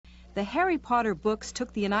The Harry Potter books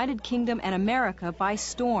took the United Kingdom and America by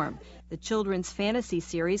storm. The children's fantasy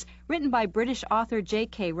series, written by British author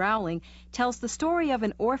J.K. Rowling, tells the story of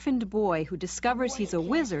an orphaned boy who discovers he's a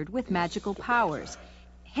wizard with magical powers.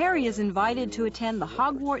 Harry is invited to attend the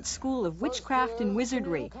Hogwarts School of Witchcraft and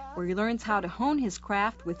Wizardry, where he learns how to hone his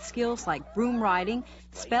craft with skills like broom riding,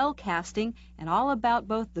 spell casting, and all about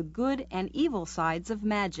both the good and evil sides of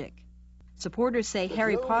magic. Supporters say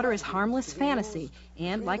Harry Potter is harmless fantasy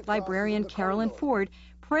and, like librarian Carolyn Ford,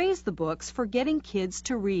 praise the books for getting kids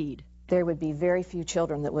to read. There would be very few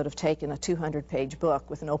children that would have taken a 200-page book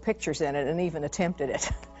with no pictures in it and even attempted it.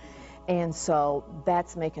 And so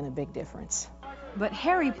that's making a big difference. But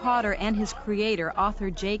Harry Potter and his creator, author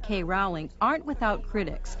J.K. Rowling, aren't without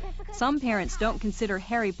critics. Some parents don't consider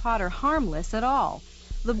Harry Potter harmless at all.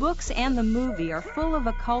 The books and the movie are full of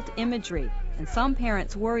occult imagery, and some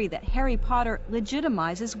parents worry that Harry Potter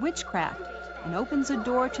legitimizes witchcraft and opens a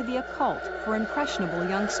door to the occult for impressionable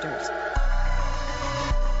youngsters.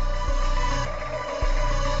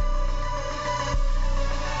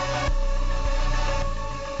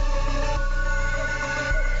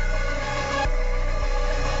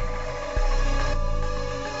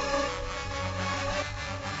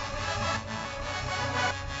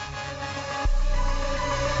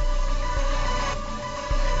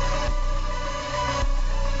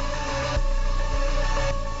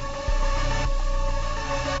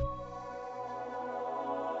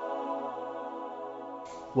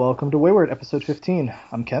 Welcome to Wayward, episode 15.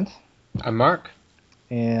 I'm Kent. I'm Mark.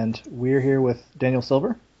 And we're here with Daniel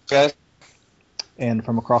Silver. Guys. And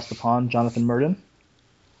from across the pond, Jonathan Murden.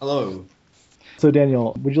 Hello. So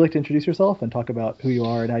Daniel, would you like to introduce yourself and talk about who you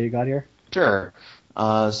are and how you got here? Sure.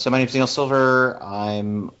 So my name's Daniel Silver.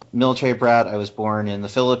 I'm a military brat. I was born in the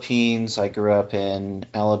Philippines. I grew up in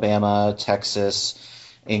Alabama, Texas,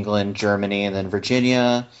 England, Germany, and then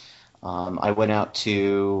Virginia. I went out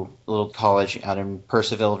to a little college out in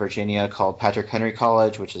Purcellville, Virginia called Patrick Henry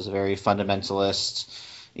College, which is a very fundamentalist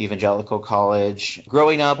evangelical college.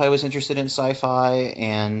 Growing up, I was interested in sci-fi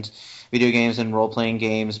and video games and role-playing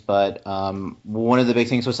games, but one of the big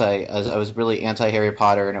things was I was really anti-Harry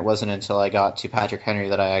Potter, and it wasn't until I got to Patrick Henry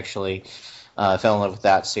that I actually fell in love with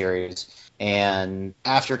that series. And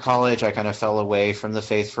after college, I kind of fell away from the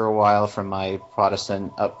faith for a while from my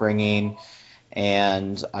Protestant upbringing.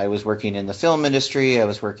 And I was working in the film industry. I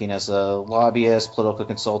was working as a lobbyist, political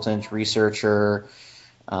consultant, researcher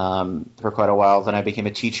for quite a while. Then I became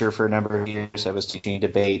a teacher for a number of years. I was teaching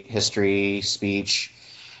debate, history, speech.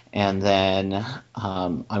 And then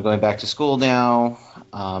I'm going back to school now.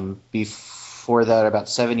 Before that, about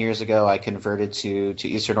 7 years ago, I converted to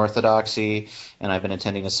Eastern Orthodoxy, and I've been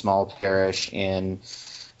attending a small parish in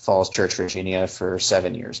Falls Church, Virginia for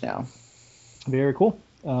 7 years now. Very cool.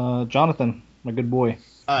 Jonathan, my good boy.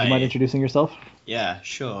 Hi. Do you mind introducing yourself? Yeah,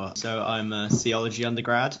 sure. So I'm a theology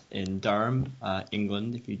undergrad in Durham,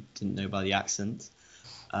 England, if you didn't know by the accent.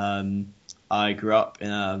 I grew up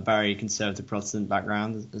in a very conservative Protestant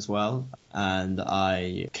background as well, and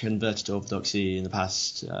I converted to Orthodoxy in the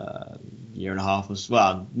past year and a half.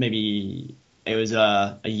 Maybe it was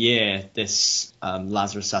a year this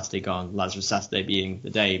Lazarus Saturday gone, Lazarus Saturday being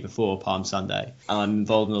the day before Palm Sunday. And I'm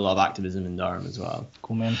involved in a lot of activism in Durham as well.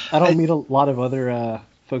 Cool, man. I don't meet a lot of other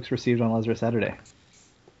folks received on Lazarus Saturday.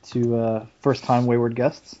 To first-time Wayward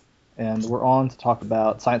guests, and we're on to talk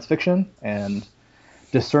about science fiction and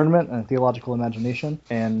discernment and theological imagination.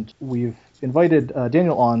 And we've invited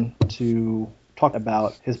Daniel on to talk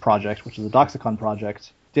about his project, which is the Doxicon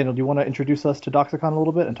project. Daniel, do you want to introduce us to Doxicon a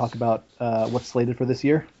little bit and talk about what's slated for this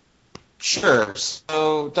year? Sure.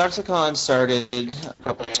 So Doxicon started a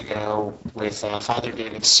couple years ago with Father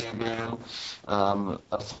David Subaru of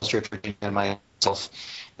Falls Church, Virginia, and myself.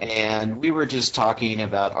 And we were just talking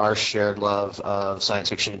about our shared love of science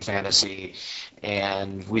fiction and fantasy,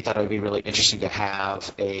 and we thought it would be really interesting to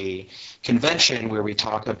have a convention where we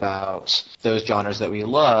talk about those genres that we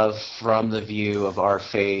love from the view of our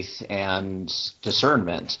faith and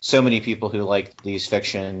discernment. So many people who like these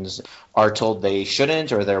fictions are told they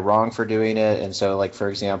shouldn't or they're wrong for doing it. And so, like, for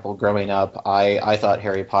example, growing up, I thought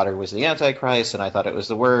Harry Potter was the Antichrist, and I thought it was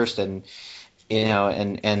the worst, and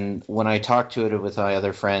and when I talked to it with my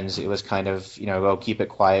other friends, it was kind of, oh, keep it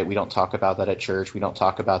quiet. We don't talk about that at church. We don't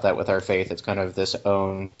talk about that with our faith. It's kind of this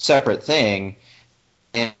own separate thing.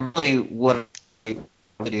 And really what I wanted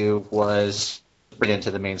to do was bring it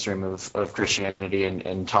into the mainstream of Christianity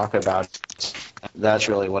and talk about it. That's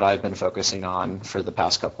really what I've been focusing on for the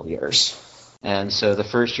past couple of years. And so the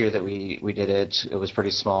first year that we did it, it was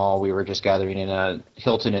pretty small. We were just gathering in a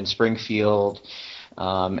Hilton in Springfield.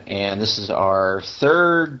 And this is our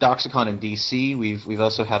third Doxicon in DC. We've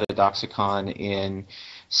also had a Doxicon in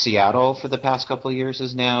Seattle for the past couple of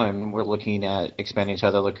years now, and we're looking at expanding to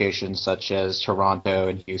other locations such as Toronto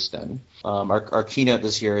and Houston. Our keynote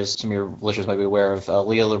this year is, some of your listeners might be aware of,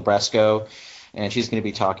 Leah Libresco, and she's going to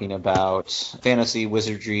be talking about fantasy,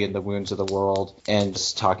 wizardry, and the wounds of the world, and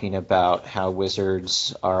just talking about how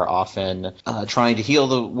wizards are often trying to heal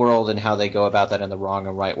the world and how they go about that in the wrong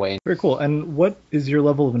and right way. Very cool. And what is your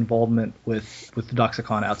level of involvement with the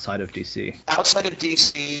Doxicon outside of DC? Outside of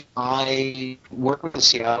DC, I work with the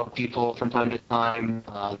Seattle people from time to time.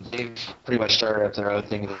 They've pretty much started up their own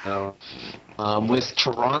thing, though. With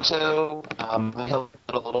Toronto, I helped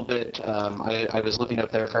out a little bit. I was living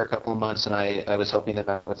up there for a couple of months, and I was helping them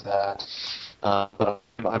out with that. But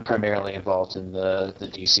I'm primarily involved in the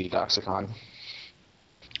DC Doxicon.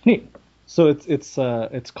 Neat. So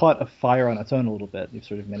it's caught a fire on its own a little bit. You've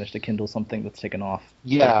sort of managed to kindle something that's taken off.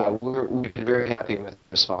 Yeah, we've been very happy with the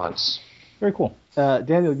response. Very cool.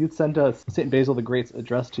 Daniel, you'd sent us St. Basil the Great's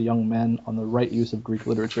address to young men on the right use of Greek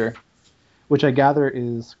literature, which I gather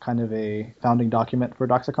is kind of a founding document for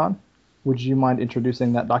Doxicon. Would you mind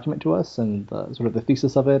introducing that document to us and sort of the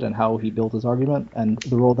thesis of it and how he built his argument and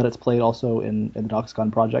the role that it's played also in the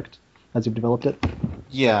Doxicon project as you've developed it?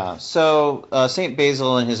 Yeah, so St.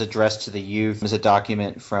 Basil and his address to the youth is a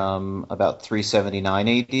document from about 379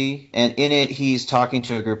 AD, and in it he's talking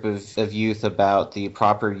to a group of youth about the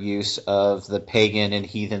proper use of the pagan and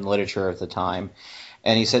heathen literature of the time.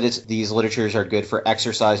 And he said these literatures are good for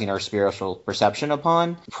exercising our spiritual perception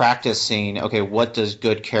upon, practicing, okay, what does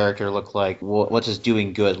good character look like? What does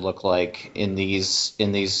doing good look like in these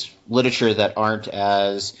literature that aren't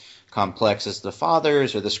as complex as the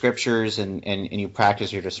fathers or the scriptures, and you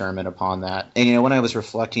practice your discernment upon that. And, when I was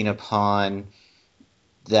reflecting upon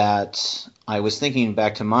that, I was thinking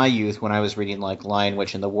back to my youth when I was reading like Lion,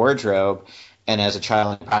 Witch, and the Wardrobe, and as a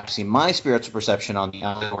child practicing my spiritual perception on the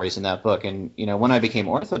allegories in that book. And, when I became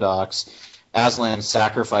Orthodox, Aslan's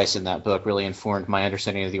sacrifice in that book really informed my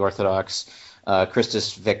understanding of the Orthodox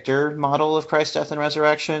Christus Victor model of Christ's death and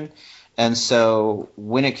resurrection. And so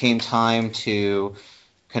when it came time to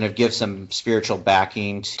kind of give some spiritual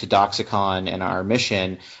backing to Doxicon and our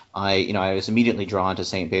mission, I was immediately drawn to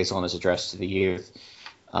St. Basil and his address to the youth.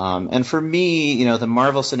 And for me, the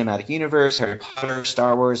Marvel Cinematic Universe, Harry Potter,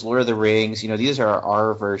 Star Wars, Lord of the Rings, these are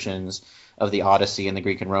our versions of the Odyssey and the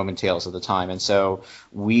Greek and Roman tales of the time. And so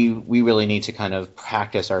we really need to kind of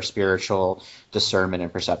practice our spiritual discernment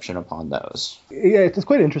and perception upon those. Yeah, it's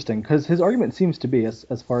quite interesting because his argument seems to be,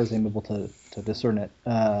 as far as I'm able to discern it,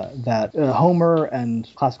 that Homer and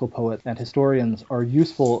classical poets and historians are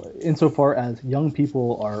useful insofar as young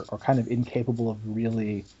people are kind of incapable of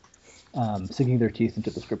really sinking their teeth into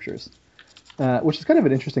the scriptures. Which is kind of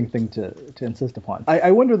an interesting thing to insist upon.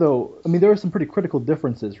 I wonder, though, there are some pretty critical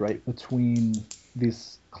differences, right, between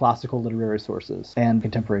these classical literary sources and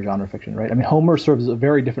contemporary genre fiction, right? Homer serves a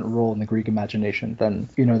very different role in the Greek imagination than,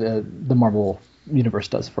 the Marvel universe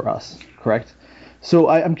does for us, correct? So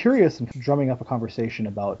I'm curious in drumming up a conversation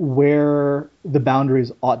about where the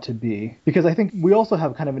boundaries ought to be, because I think we also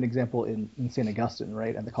have kind of an example in St. Augustine,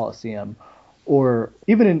 right, and the Colosseum, or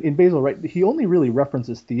even in Basil, right, he only really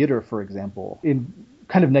references theater, for example, in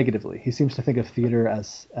kind of negatively. He seems to think of theater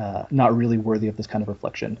as not really worthy of this kind of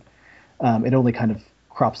reflection. It only kind of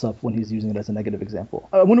crops up when he's using it as a negative example.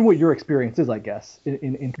 I wonder what your experience is, I guess,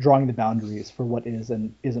 in drawing the boundaries for what is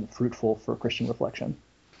and isn't fruitful for Christian reflection.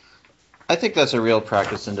 I think that's a real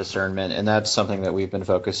practice in discernment, and that's something that we've been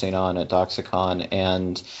focusing on at Doxicon.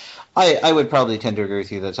 And I would probably tend to agree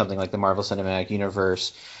with you that something like the Marvel Cinematic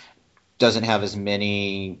Universe doesn't have as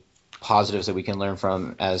many positives that we can learn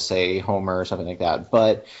from as, say, Homer or something like that.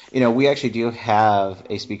 But, we actually do have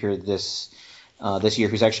a speaker this year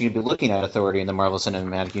who's actually going to be looking at authority in the Marvel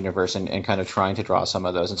Cinematic Universe and kind of trying to draw some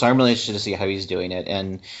of those. And so I'm really interested to see how he's doing it.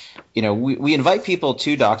 And, we invite people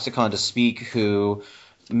to Doxicon to speak who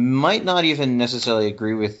might not even necessarily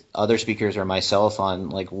agree with other speakers or myself on,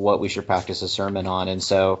 like, what we should practice a sermon on. And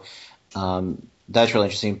so that's really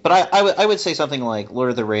interesting. But I would say something like Lord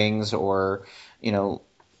of the Rings or,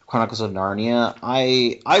 Chronicles of Narnia.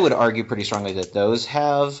 I would argue pretty strongly that those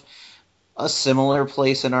have a similar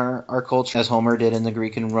place in our culture as Homer did in the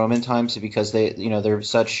Greek and Roman times, because they're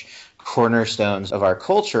such cornerstones of our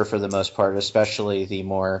culture for the most part, especially the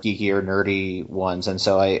more geeky or nerdy ones. And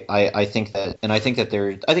so I think that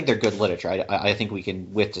they're good literature. I think we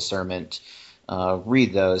can, with discernment,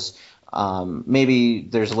 read those. Maybe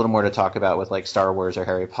there's a little more to talk about with like Star Wars or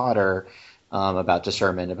Harry Potter, about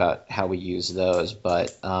discernment, about how we use those.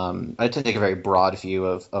 But I tend to take a very broad view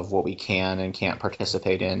of what we can and can't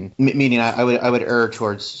participate in. Meaning, I would err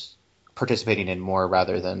towards participating in more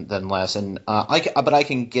rather than less. And but I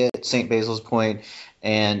can get St. Basil's point,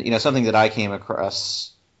 and something that I came across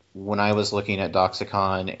when I was looking at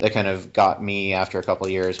Doxicon that kind of got me after a couple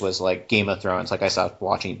of years was like Game of Thrones. Like I stopped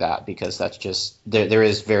watching that because that's just there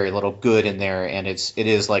is very little good in there, and it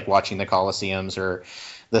is like watching the Colosseums or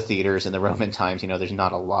the theaters in the Roman times. There's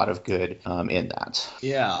not a lot of good in that.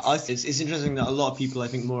 Yeah, it's interesting that a lot of people, I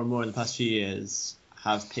think, more and more in the past few years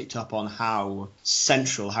have picked up on how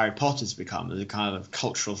central Harry Potter's become as a kind of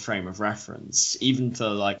cultural frame of reference, even for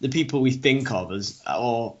like the people we think of as,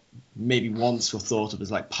 or maybe once were thought of as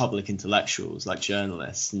like public intellectuals, like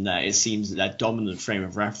journalists, and that it seems that their dominant frame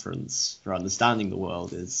of reference for understanding the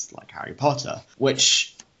world is like Harry Potter,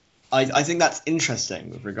 which I think that's interesting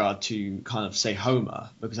with regard to kind of, say, Homer,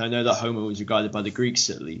 because I know that Homer was regarded by the Greeks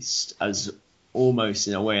at least as almost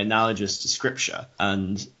in a way analogous to scripture,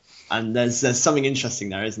 and there's something interesting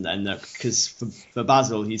there, isn't there? And because for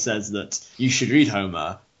Basil, he says that you should read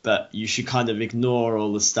Homer, but you should kind of ignore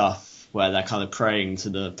all the stuff where they're kind of praying to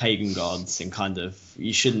the pagan gods, and kind of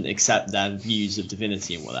you shouldn't accept their views of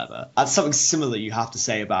divinity and whatever. That's something similar you have to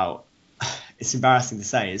say about. It's embarrassing to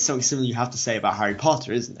say. It's something similar you have to say about Harry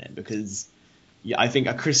Potter, isn't it? Because I think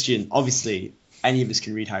a Christian, obviously, any of us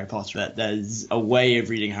can read Harry Potter. But there's a way of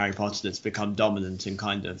reading Harry Potter that's become dominant and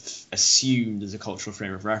kind of assumed as a cultural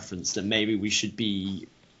frame of reference that maybe we should be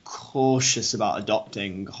cautious about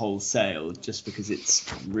adopting wholesale just because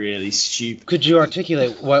it's really stupid. Could you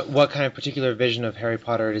articulate what kind of particular vision of Harry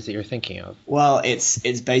Potter it is that you're thinking of? Well, it's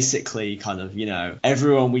basically kind of,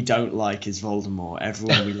 everyone we don't like is Voldemort.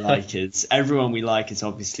 Everyone we like is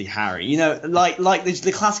obviously Harry. Like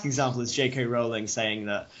the classic example is J.K. Rowling saying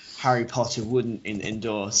that Harry Potter wouldn't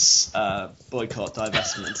endorse boycott,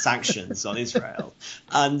 divestment, and sanctions on Israel.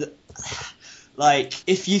 And like,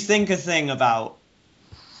 if you think a thing about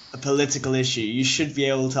a political issue, you should be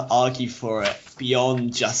able to argue for it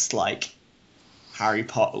beyond just like Harry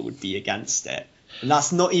Potter would be against it. And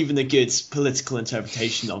that's not even a good political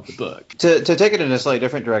interpretation of the book. To take it in a slightly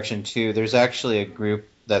different direction too, there's actually a group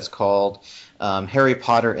that's called Harry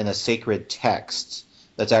Potter in the Sacred Text,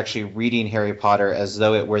 that's actually reading Harry Potter as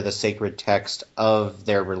though it were the sacred text of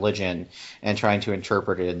their religion and trying to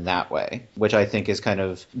interpret it in that way, which I think is kind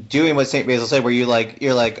of doing what St. Basil said, where you're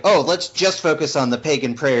like, oh, let's just focus on the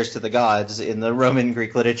pagan prayers to the gods in the Roman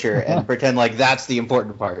Greek literature and pretend like that's the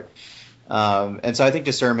important part. And so I think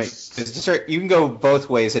discernment, you can go both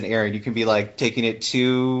ways in Aaron. You can be like taking it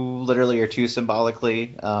too literally or too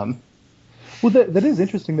symbolically. Well, that is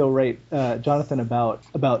interesting though, right, Jonathan, about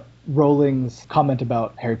Rowling's comment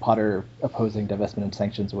about Harry Potter opposing divestment and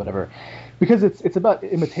sanctions or whatever, because it's about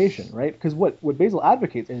imitation, right? Because what Basil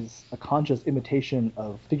advocates is a conscious imitation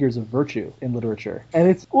of figures of virtue in literature, and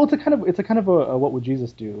it's a kind of a what would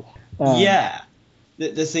Jesus do? Yeah,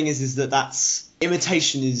 the thing is that that's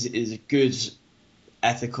imitation is a good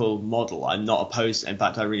ethical model. I'm not opposed. In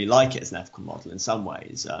fact, I really like it as an ethical model in some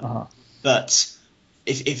ways. But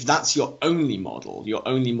if that's your only model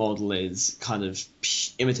is kind of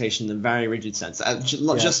imitation in a very rigid sense,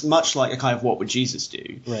 just much like a kind of what would Jesus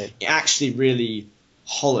do. Right. It actually really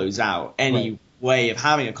hollows out any way of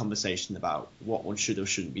having a conversation about what one should or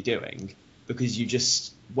shouldn't be doing, because you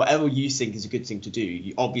just, whatever you think is a good thing to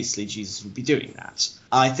do, obviously Jesus would be doing that.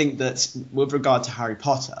 I think that with regard to Harry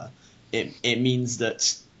Potter, it means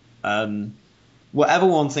that whatever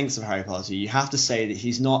one thinks of Harry Potter, you have to say that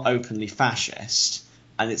he's not openly fascist,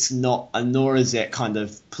 and it's not, and nor is it kind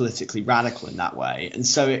of politically radical in that way. And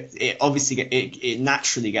so it obviously it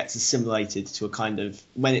naturally gets assimilated to a kind of,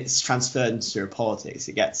 when it's transferred into politics,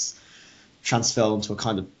 it gets transferred into a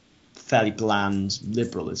kind of fairly bland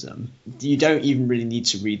liberalism. You don't even really need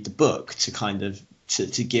to read the book to kind of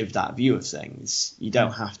to give that view of things. You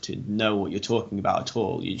don't have to know what you're talking about at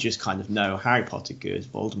all. You just kind of know Harry Potter good,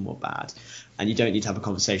 Voldemort bad, and you don't need to have a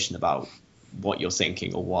conversation about what you're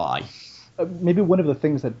thinking or why. Maybe one of the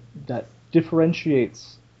things that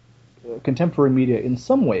differentiates contemporary media in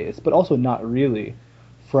some ways, but also not really,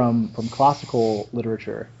 from classical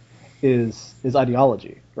literature is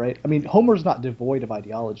ideology, right? I mean, Homer's not devoid of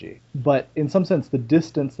ideology, but in some sense, the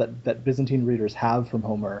distance that Byzantine readers have from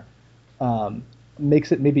Homer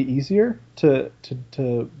makes it maybe easier to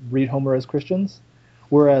read Homer as Christians,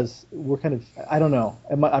 whereas we're kind of, I don't know,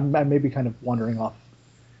 I may be kind of wandering off.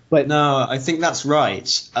 But no, I think that's right.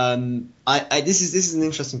 This is an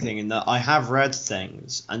interesting thing in that I have read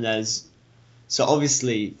things, and so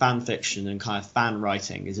obviously fan fiction and kind of fan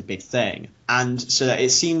writing is a big thing, and so that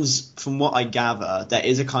it seems, from what I gather, there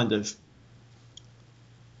is a kind of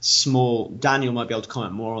small, Daniel might be able to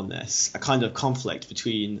comment more on this, a kind of conflict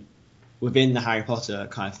within the Harry Potter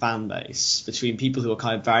kind of fan base, between people who are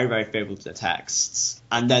kind of very, very favourable to the texts,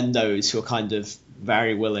 and then those who are kind of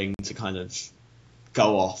very willing to kind of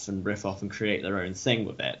go off and riff off and create their own thing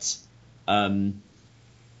with it. And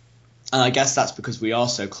I guess that's because we are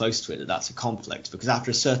so close to it that's a conflict, because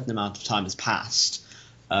after a certain amount of time has passed,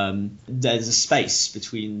 there's a space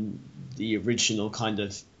between the original kind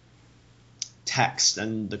of text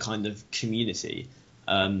and the kind of community,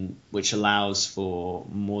 which allows for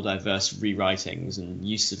more diverse rewritings and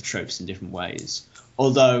use of tropes in different ways.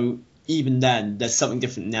 Although even then, there's something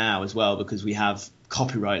different now as well, because we have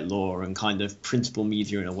copyright law and kind of printable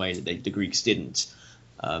media in a way that the Greeks didn't.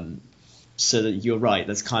 So that you're right,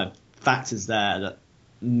 there's kind of factors there that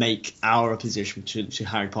make our opposition to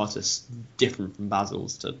Harry Potter different from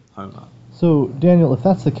Basil's to Homer. So, Daniel, if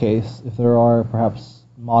that's the case, if there are perhaps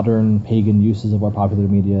modern pagan uses of our popular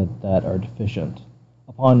media that are deficient,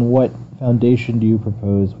 upon what foundation do you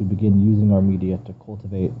propose we begin using our media to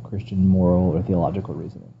cultivate Christian moral or theological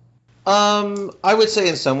reasoning? I would say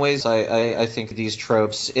in some ways, I think these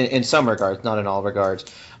tropes, in some regards, not in all regards,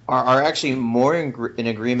 are actually more in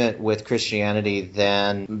agreement with Christianity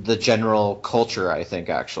than the general culture, I think,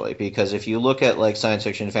 actually. Because if you look at, like, science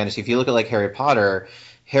fiction and fantasy, if you look at, like, Harry Potter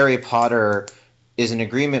is in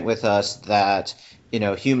agreement with us that,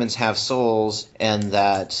 humans have souls and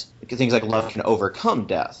that things like love can overcome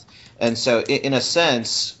death. And so, in a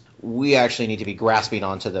sense, we actually need to be grasping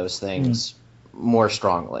onto those things more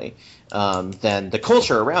strongly than the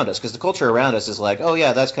culture around us, because the culture around us is like, oh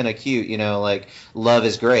yeah, that's kind of cute, like love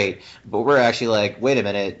is great, but we're actually like, wait a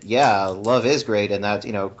minute, yeah, love is great, and that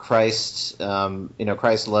Christ's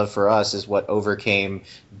love for us is what overcame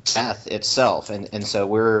death itself, and so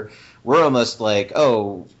we're almost like,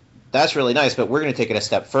 oh, that's really nice, but we're going to take it a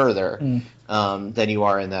step further than you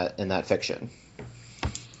are in that fiction.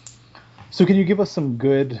 So can you give us some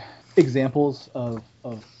good examples of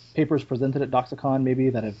papers presented at Doxicon maybe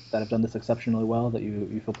that have done this exceptionally well that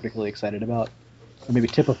you feel particularly excited about, or maybe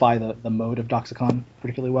typify the mode of Doxicon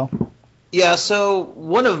particularly well? Yeah, so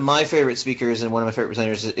one of my favorite speakers and one of my favorite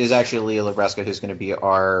presenters is actually Leah Labreska, who's going to be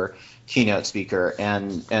our keynote speaker.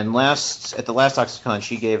 And at the last Doxicon,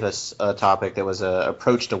 she gave us a topic that was an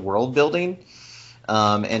approach to world building,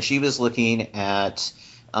 and she was looking at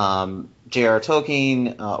J.R.R.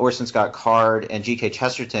 Tolkien, Orson Scott Card, and G.K.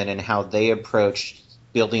 Chesterton and how they approached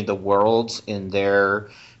building the worlds in their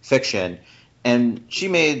fiction, and she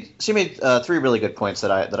made three really good points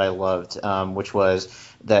that I loved, which was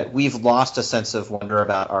that we've lost a sense of wonder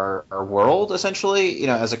about our world, essentially,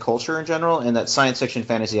 as a culture in general, and that science fiction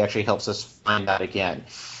fantasy actually helps us find that again,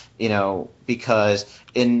 because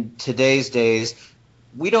in today's days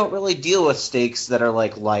we don't really deal with stakes that are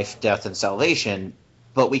like life, death, and salvation,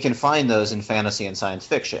 but we can find those in fantasy and science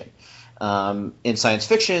fiction. In science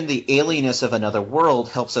fiction, the alienness of another world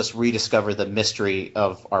helps us rediscover the mystery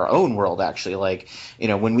of our own world, actually. Like,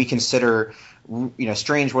 when we consider,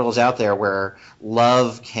 strange worlds out there where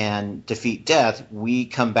love can defeat death, we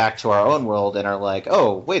come back to our own world and are like,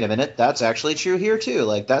 oh, wait a minute, that's actually true here too.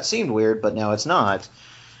 Like, that seemed weird, but now it's not.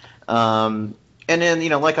 And then,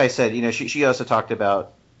 like I said, she also talked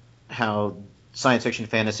about how science fiction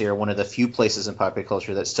fantasy are one of the few places in popular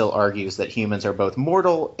culture that still argues that humans are both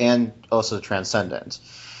mortal and also transcendent.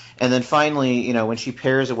 And then finally, when she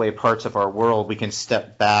pairs away parts of our world, we can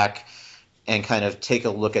step back and kind of take a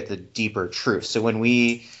look at the deeper truth. So when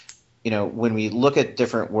we look at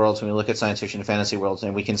different worlds, when we look at science fiction and fantasy worlds,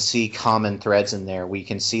 and we can see common threads in there, we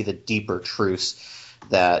can see the deeper truths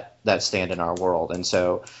that stand in our world. And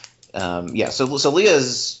so So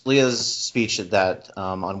Leah's speech that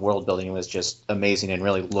on world building was just amazing and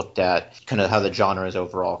really looked at kind of how the genres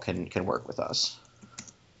overall can work with us.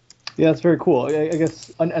 Yeah, it's very cool. I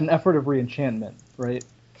guess an effort of reenchantment, right?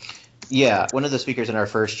 Yeah, one of the speakers in our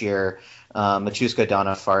first year, Machuska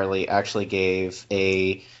Donna Farley, actually gave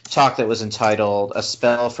a talk that was entitled "A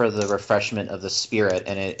Spell for the Refreshment of the Spirit,"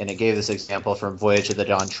 and it gave this example from Voyage of the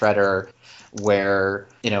Dawn Treader, where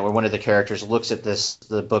one of the characters looks at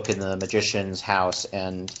the book in the magician's house,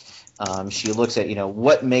 and she looks at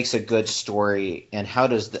what makes a good story, and how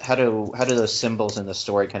do those symbols in the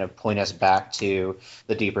story kind of point us back to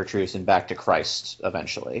the deeper truths and back to Christ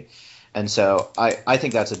eventually. And so I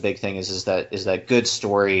think that's a big thing is that good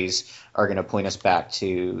stories are going to point us back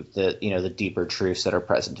to the deeper truths that are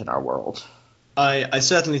present in our world. I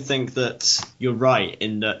certainly think that you're right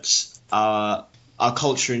in that our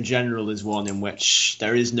culture in general is one in which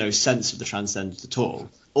there is no sense of the transcendent at all,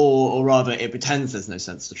 or rather it pretends there's no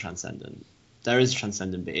sense of the transcendent. There is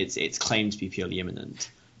transcendent, but it's claimed to be purely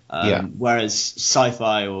immanent. Whereas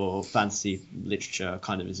sci-fi or fantasy literature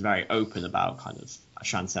kind of is very open about kind of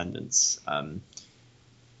transcendence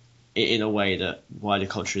in a way that wider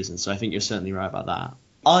culture isn't. So I think you're certainly right about that.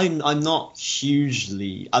 I'm not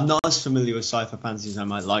as familiar with sci-fi fantasy as I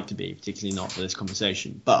might like to be, particularly not for this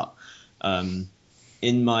conversation. But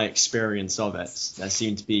in my experience of it, there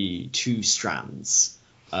seem to be two strands.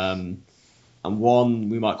 And one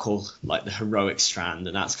we might call like the heroic strand,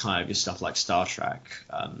 and that's kind of your stuff like Star Trek.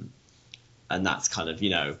 And that's kind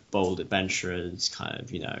of, bold adventurers, kind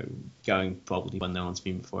of, going probably when no one's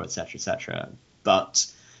been before, etc., etc. But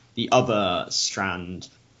the other strand,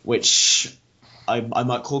 which I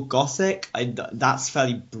might call Gothic, that's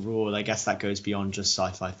fairly broad. I guess that goes beyond just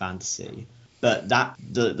sci-fi fantasy. But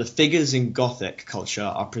the figures in Gothic culture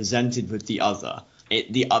are presented with the other.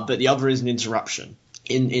 But the other is an interruption.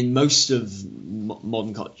 In most of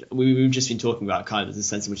modern culture, we've just been talking about kind of the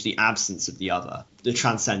sense in which the absence of the other, the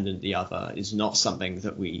transcendent the other, is not something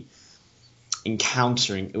that we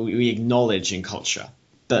acknowledge in culture.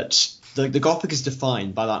 But the Gothic is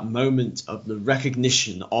defined by that moment of the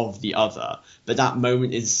recognition of the other. But that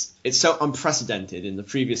moment it's so unprecedented in the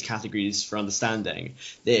previous categories for understanding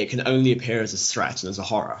that it can only appear as a threat and as a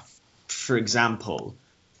horror. For example,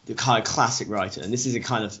 the kind of classic writer, and this is a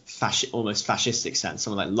kind of almost fascistic sense,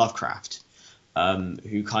 someone like Lovecraft,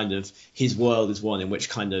 who kind of, his world is one in which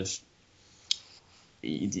kind of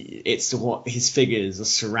his figures are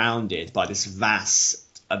surrounded by this vast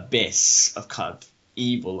abyss of kind of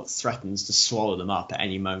evil that threatens to swallow them up at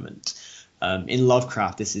any moment. In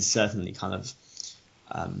Lovecraft, this is certainly kind of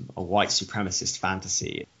a white supremacist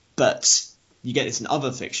fantasy, but you get this in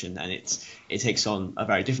other fiction, and it takes on a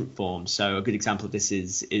very different form. So a good example of this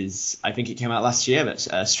is I think it came out last year, but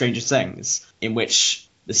Stranger Things, in which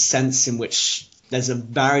the sense in which there's a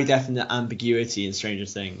very definite ambiguity in Stranger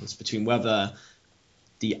Things between whether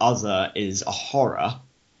the other is a horror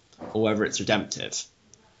or whether it's redemptive.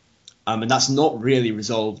 And that's not really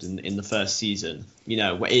resolved in the first season.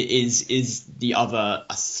 Is the other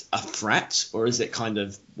a threat, or is it kind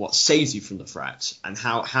of what saves you from the threat, and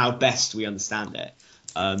how best we understand it?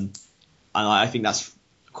 And I think that's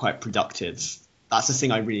quite productive. That's the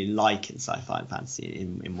thing I really like in sci-fi and fantasy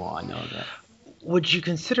in what I know of it. Would you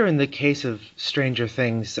consider in the case of Stranger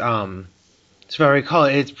Things, so if I recall,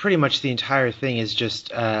 it's pretty much the entire thing is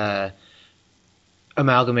just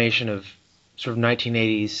amalgamation of sort of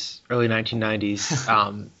 1980s, early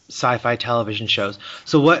 1990s sci-fi television shows.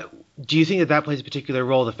 So what do you think that plays a particular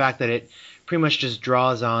role? The fact that it pretty much just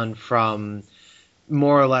draws on from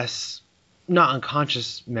more or less not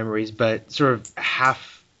unconscious memories, but sort of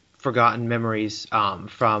half forgotten memories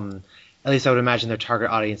from, at least I would imagine, their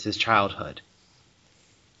target audience's childhood.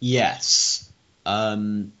 Yes.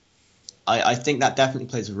 I think that definitely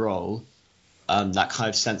plays a role. That kind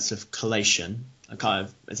of sense of collation.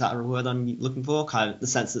 Is that a word I'm looking for? Kind of the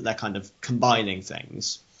sense that they're kind of combining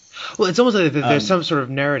things. Well, it's almost like there's some sort of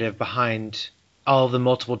narrative behind all of the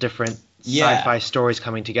multiple different sci-fi stories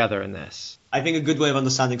coming together in this. I think a good way of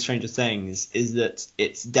understanding Stranger Things is that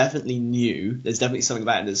it's definitely new. There's definitely something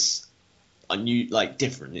about it that's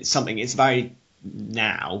different. It's very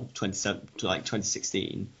now,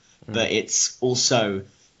 2016, but it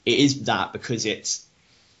is that because it's,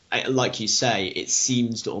 like you say, it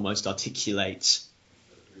seems to almost articulate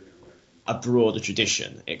a broader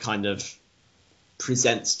tradition. It kind of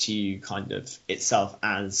presents to you kind of itself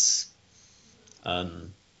as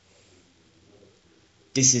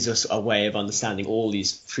this is a way of understanding all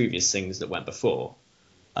these previous things that went before,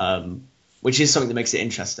 which is something that makes it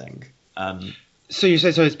interesting. So you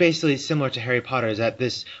said, so it's basically similar to Harry Potter, is that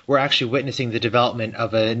we're actually witnessing the development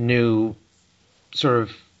of a new sort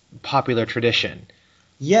of popular tradition.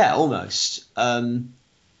 Yeah, almost. I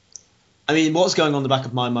mean, what's going on in the back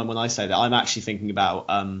of my mind when I say that, I'm actually thinking about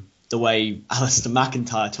the way Alistair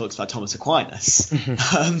McIntyre talks about Thomas Aquinas,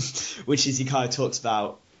 which is he kind of talks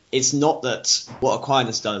about, it's not that what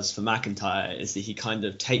Aquinas does for McIntyre is that he kind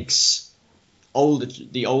of takes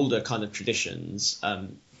the older kind of traditions,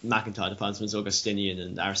 McIntyre defines them as Augustinian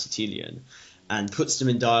and Aristotelian, and puts them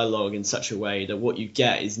in dialogue in such a way that what you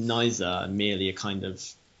get is neither merely a kind of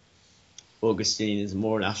Augustinianism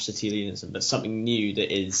or an Aristotelianism, but something new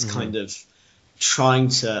that is kind of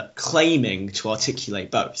claiming to articulate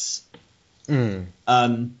both.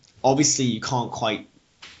 Obviously, you can't quite.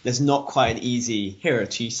 There's not quite an easy. Here are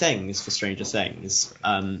two things for Stranger Things.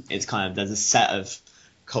 It's kind of, there's a set of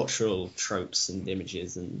cultural tropes and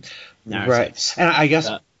images and narratives. Right, and I guess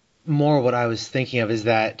more what I was thinking of is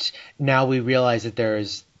that now we realize that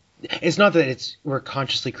there's. It's not that we're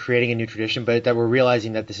consciously creating a new tradition, but that we're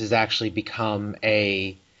realizing that this has actually become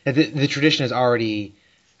the tradition has already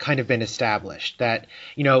kind of been established. That,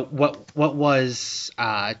 what was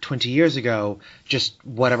 20 years ago just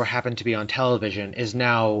whatever happened to be on television is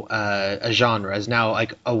now a genre, is now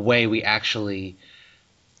like a way we actually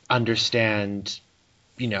understand,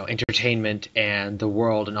 entertainment and the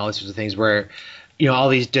world and all these sorts of things, where, all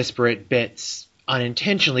these disparate bits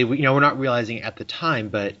unintentionally, we're not realizing it at the time,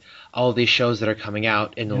 but all of these shows that are coming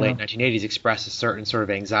out in the late 1980s express a certain sort of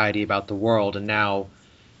anxiety about the world, and now,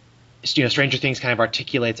 Stranger Things kind of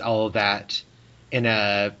articulates all of that in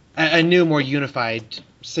a new, more unified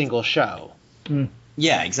single show.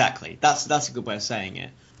 Yeah, exactly. That's a good way of saying it.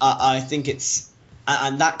 I think it's,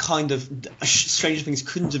 and that kind of Stranger Things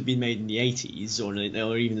couldn't have been made in the 80s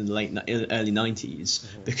or even in the early 90s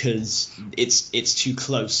because it's too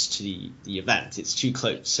close to the event. It's too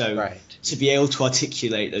close. So to be able to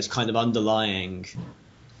articulate those kind of underlying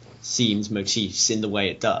themes, motifs in the way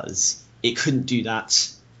it does, it couldn't do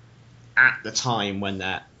that at the time when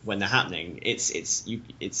they're happening.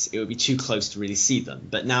 It would be too close to really see them.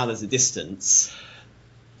 But now there's a distance.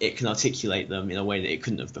 It can articulate them in a way that it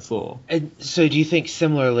couldn't have before. And so do you think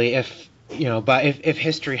similarly, if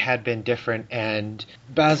history had been different and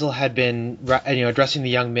Basil had been addressing the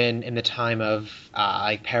young men in the time of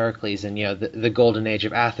like Pericles and the golden age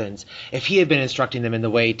of Athens, if he had been instructing them in the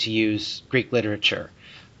way to use Greek literature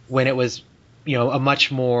when it was a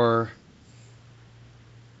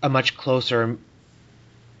much closer,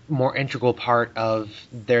 more integral part of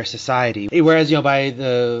their society, whereas by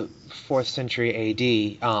the 4th century AD,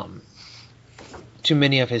 to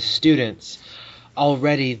many of his students,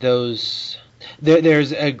 already there's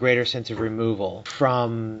a greater sense of removal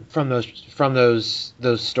from those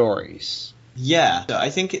stories. Yeah, I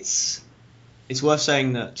think it's worth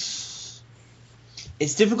saying that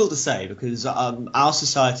it's difficult to say because our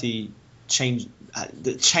society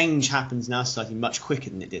the change happens in our society much quicker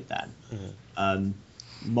than it did then.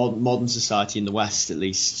 Modern society in the West, at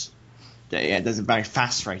least, there's a very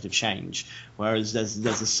fast rate of change, whereas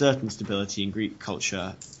there's a certain stability in Greek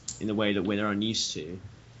culture in the way that we're unused to.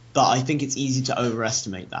 But I think it's easy to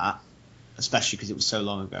overestimate that, especially because it was so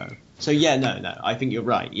long ago. So yeah, no, I think you're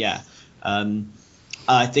right. Yeah,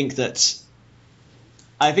 I think that's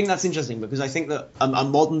interesting because I think that a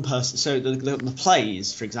modern person. So the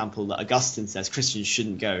plays, for example, that Augustine says Christians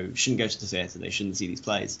shouldn't go to the theatre. They shouldn't see these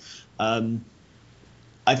plays.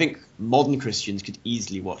 I think modern Christians could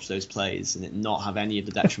easily watch those plays and it not have any of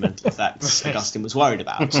the detrimental effects Augustine was worried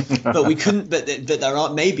about. But we couldn't. But there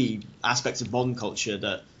are maybe aspects of modern culture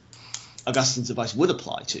that Augustine's advice would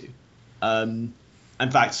apply to. In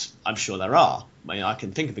fact, I'm sure there are. I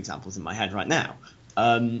can think of examples in my head right now.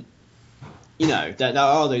 There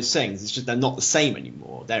are those things. It's just they're not the same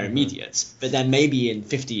anymore. They're immediate. But then maybe in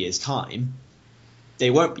 50 years' time,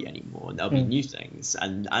 they won't be anymore, and there'll be new things.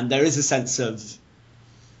 And there is a sense of.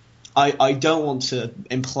 I don't want to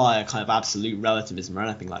imply a kind of absolute relativism or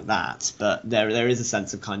anything like that, but there is a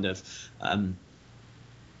sense of kind of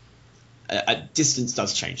a distance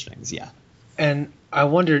does change things, yeah. And I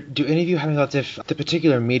wonder, do any of you have any thoughts if the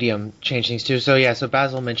particular medium changed things too? So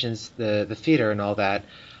Basil mentions the theater and all that,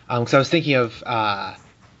 because I was thinking of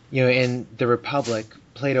in the Republic,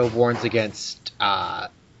 Plato warns against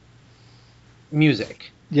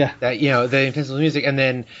music. Yeah. That the influence of music, and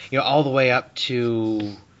then all the way up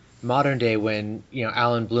to modern day when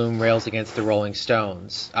Alan Bloom rails against the Rolling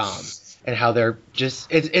Stones, and how they're just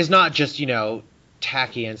it's not just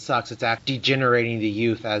tacky and sucks, it's actually degenerating the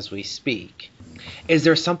youth as we speak. Is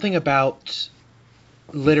there something about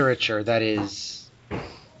literature that is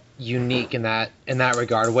unique in that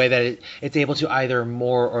regard, a way that it's able to either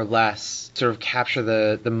more or less sort of capture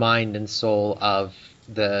the mind and soul of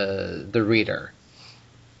the reader?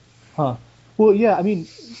 Well, yeah, I mean,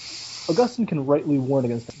 Augustine can rightly warn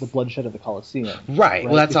against the bloodshed of the Colosseum. Right?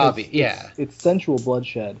 Well, that's obvious. Yeah. It's sensual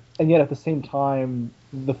bloodshed, and yet at the same time,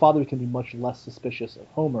 the fathers can be much less suspicious of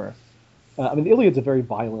Homer. I mean, the Iliad's a very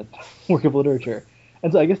violent work of literature,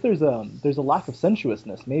 and so I guess there's a lack of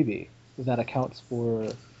sensuousness maybe that accounts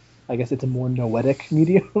for. I guess it's a more noetic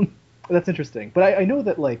medium. That's interesting, but I know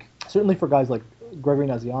that certainly for guys like Gregory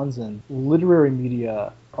Nazianzen, literary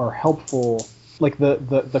media are helpful. Like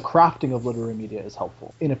the crafting of literary media is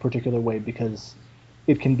helpful in a particular way because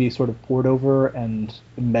it can be sort of poured over and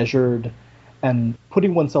measured, and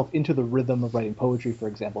putting oneself into the rhythm of writing poetry, for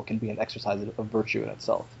example, can be an exercise of virtue in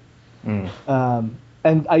itself. And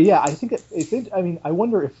I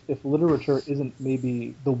wonder if literature isn't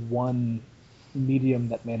maybe the one medium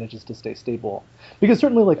that manages to stay stable, because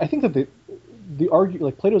certainly I think that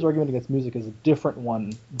Plato's argument against music is a different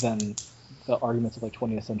one than the arguments of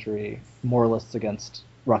 20th century moralists against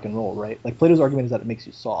rock and roll, right? Plato's argument is that it makes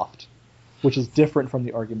you soft, which is different from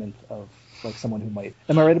the argument of like someone who might.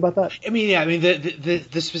 Am I right about that? I mean, yeah. I mean,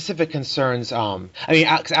 the specific concerns. I mean,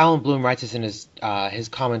 'cause Alan Bloom writes this in his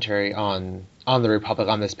commentary on the Republic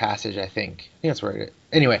on this passage. I think that's where it is.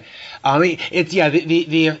 Anyway, I mean, it's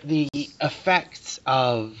the effects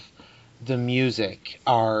of the music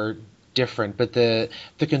are different, but the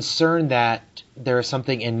concern that there is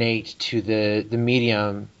something innate to the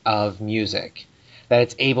medium of music, that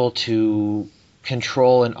it's able to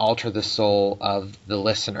control and alter the soul of the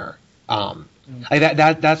listener. Like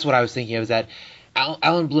that's what I was thinking of, is that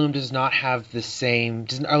Alan Bloom does not have the same,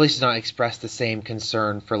 or at least does not express the same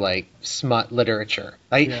concern for like smut literature.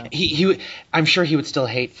 Like I'm sure he would still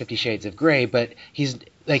hate 50 Shades of Grey, but he's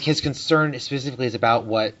like, his concern specifically is about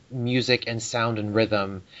what music and sound and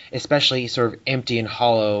rhythm, especially sort of empty and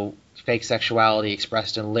hollow fake sexuality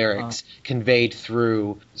expressed in lyrics, conveyed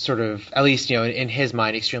through sort of, at least in his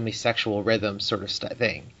mind, extremely sexual rhythm sort of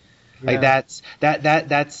thing. Yeah. Like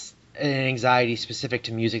that's an anxiety specific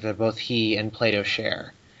to music that both he and Plato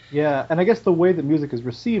share. Yeah, and I guess the way that music is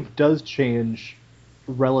received does change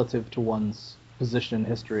relative to one's position in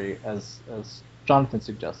history, as Jonathan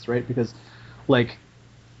suggests, right? Because like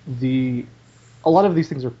a lot of these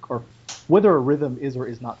things are whether a rhythm is or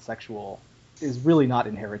is not sexual is really not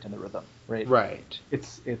inherent in the rhythm, right? Right.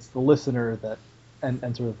 It's the listener that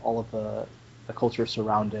and sort of all of the culture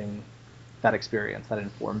surrounding that experience that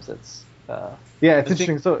informs its. It's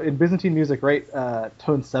interesting. So in Byzantine music, right,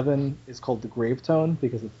 tone 7 is called the grave tone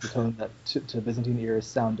because it's the tone that to Byzantine ears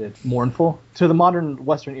sounded mournful. To the modern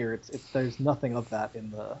Western ear, there's nothing of that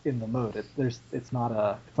in the mode. It's not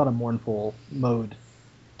a mournful mode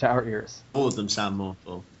to our ears. All of them sound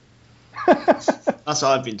mournful. That's what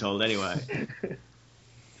I've been told, anyway.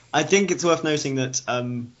 I think it's worth noting that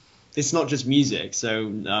it's not just music. So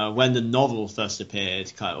when the novel first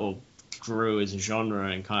appeared, or grew as a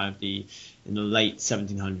genre in in the late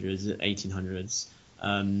 1700s, 1800s,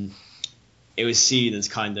 it was seen as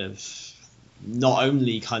kind of not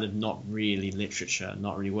only kind of not really literature,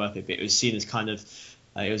 not really worth it, but it was seen as kind of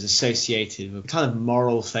it was associated with kind of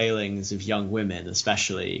moral failings of young women,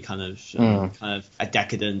 especially kind of a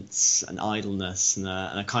decadence and idleness, and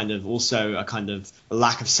a kind of a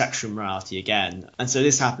lack of sexual morality again. And so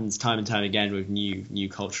this happens time and time again with new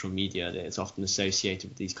cultural media, that it's often associated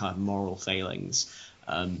with these kind of moral failings.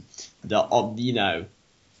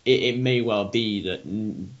 It may well be that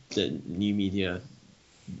new media.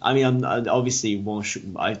 I mean, obviously,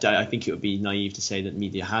 I think it would be naive to say that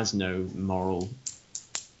media has no moral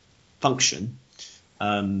function,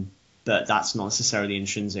 but that's not necessarily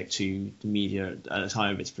intrinsic to the media at the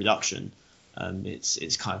time of its production.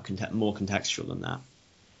 It's kind of more contextual than that.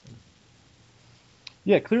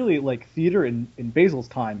 Yeah, clearly, like theater in Basil's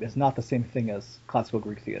time is not the same thing as classical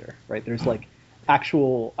Greek theater, right? There's like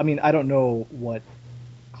actual. I mean, I don't know what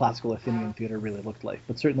classical Athenian theater really looked like,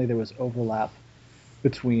 but certainly there was overlap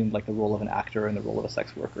between like the role of an actor and the role of a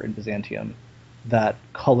sex worker in Byzantium that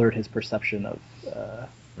colored his perception of.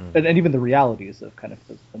 And even the realities of kind of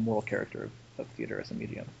the moral character of theater as a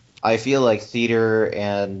medium. I feel like theater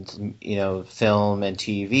and film and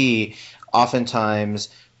TV oftentimes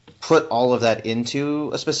put all of that into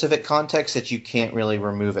a specific context that you can't really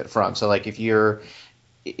remove it from. So like if you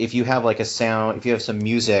have like a sound, if you have some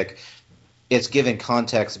music, it's given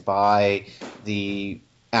context by the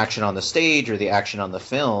action on the stage or the action on the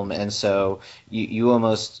film, and so you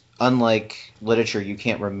almost, unlike literature, you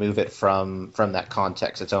can't remove it from that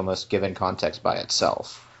context. It's almost given context by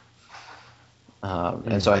itself.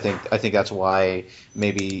 And so I think that's why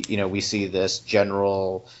maybe we see this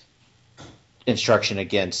general instruction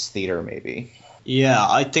against theater, maybe. Yeah,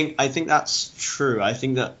 I think that's true. I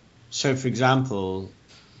think that, so for example,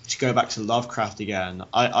 to go back to Lovecraft again,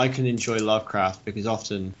 I can enjoy Lovecraft because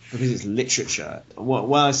it's literature.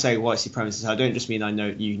 When I say white supremacist, I don't just mean I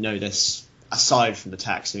know this aside from the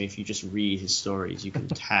text. I mean, if you just read his stories, you can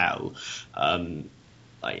tell.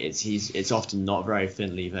 It's often not very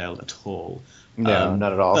thinly veiled at all. No,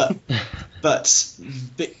 not at all. But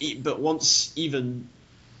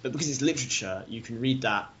because it's literature, you can read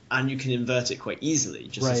that and you can invert it quite easily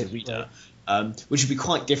just as a reader. Right. Which would be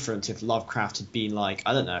quite different if Lovecraft had been like,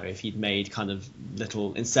 I don't know, if he'd made kind of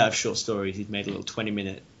little, instead of short stories, he'd made little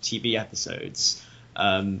 20-minute TV episodes,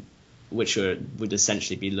 which would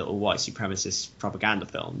essentially be little white supremacist propaganda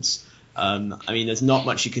films. I mean, there's not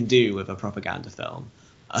much you can do with a propaganda film.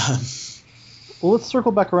 Well, let's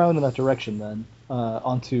circle back around in that direction then,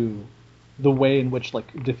 onto the way in which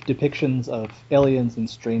like depictions of aliens and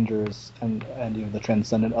strangers and the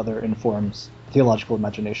transcendent other informs theological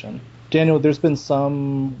imagination. Daniel, there's been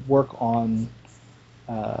some work on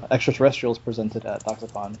extraterrestrials presented at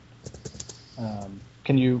Doxicon.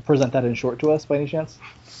 Can you present that in short to us by any chance?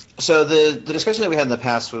 So the discussion that we had in the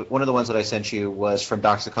past, one of the ones that I sent you was from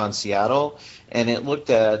Doxicon Seattle, and it looked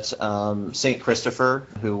at Saint Christopher,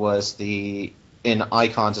 who was in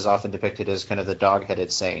icons is often depicted as kind of the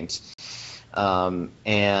dog-headed saint.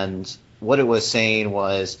 And what it was saying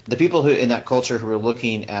was the people who in that culture who were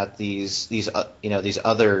looking at these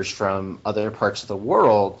others from other parts of the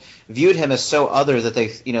world viewed him as so other that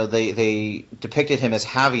they depicted him as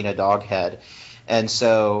having a dog head. And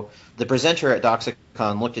so the presenter at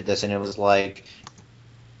Doxicon looked at this and it was like,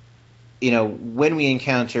 when we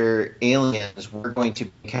encounter aliens, we're going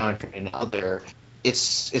to encounter an other.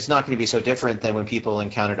 It's not going to be so different than when people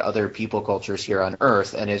encountered other people cultures here on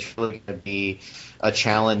Earth, and it's really going to be a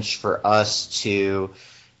challenge for us to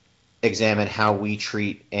examine how we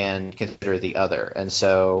treat and consider the other. And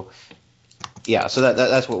so, yeah, so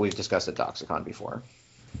that's what we've discussed at Doxicon before.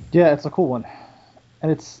 Yeah, it's a cool one,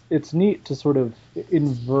 and it's neat to sort of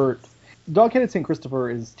invert. Dog-headed St.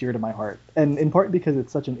 Christopher is dear to my heart, and in part because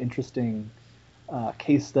it's such an interesting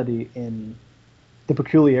case study in the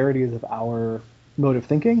peculiarities of our mode of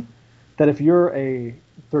thinking, that if you're a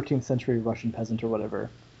 13th century Russian peasant or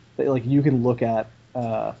whatever, that like you can look at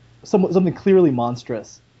something clearly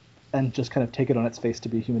monstrous and just kind of take it on its face to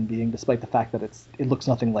be a human being, despite the fact that it looks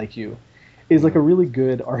nothing like you, is like a really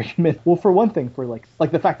good argument. Well, for one thing, for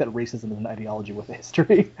like the fact that racism is an ideology with a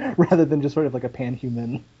history rather than just sort of like a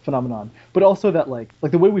pan-human phenomenon, but also that like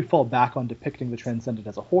the way we fall back on depicting the transcendent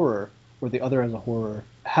as a horror or the other as a horror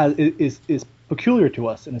is peculiar to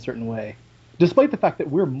us in a certain way, despite the fact that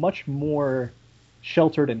we're much more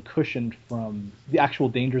sheltered and cushioned from the actual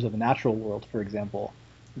dangers of the natural world, for example,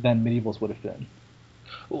 than medievals would have been.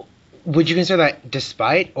 Would you consider that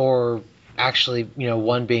despite, or actually,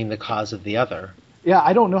 one being the cause of the other? Yeah,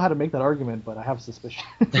 I don't know how to make that argument, but I have a suspicion.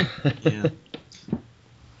 Yeah,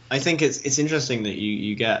 I think it's interesting that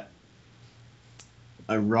you get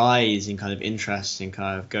a rise in kind of interest in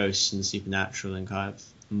kind of ghosts and supernatural in kind of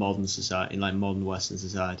modern society, in like modern Western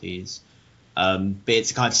societies. But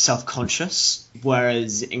it's kind of self-conscious,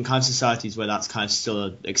 whereas in kind of societies where that's kind of still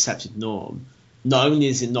an accepted norm, not only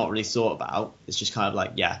is it not really thought about, it's just kind of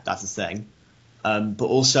like, yeah, that's a thing, but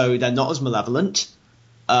also they're not as malevolent.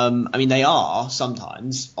 I mean, they are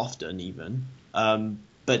sometimes, often even,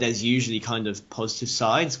 but there's usually kind of positive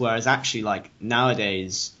sides, whereas actually like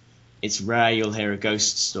nowadays it's rare you'll hear a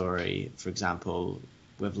ghost story, for example,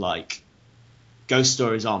 with like ghost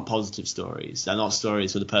stories aren't positive stories. They're not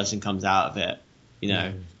stories where the person comes out of it,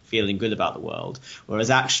 feeling good about the world. Whereas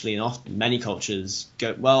actually, in often many cultures,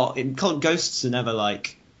 ghosts are never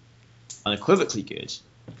like unequivocally good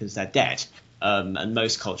because they're dead. And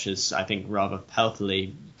most cultures, I think, rather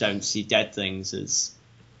healthily don't see dead things as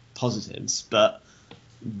positives. But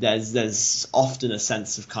there's often a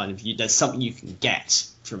sense of kind of there's something you can get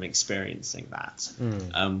from experiencing that,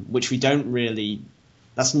 which we don't really.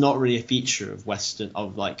 That's not really a feature of Western,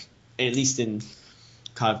 of like, at least in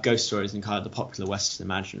kind of ghost stories and kind of the popular Western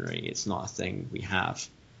imaginary, it's not a thing we have.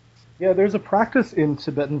 Yeah, there's a practice in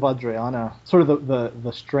Tibetan Vajrayana, sort of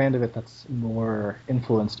the strand of it that's more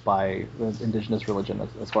influenced by the indigenous religion,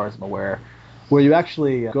 as far as I'm aware, where you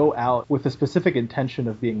actually go out with the specific intention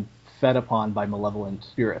of being fed upon by malevolent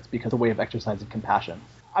spirits because it's a way of exercising compassion.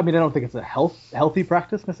 I mean, I don't think it's a healthy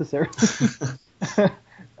practice necessarily.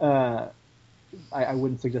 I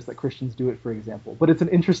wouldn't suggest that Christians do it, for example, but it's an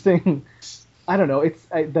interesting. I don't know.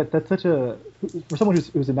 That's such a, for someone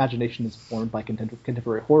whose imagination is formed by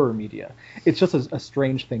contemporary horror media. It's just a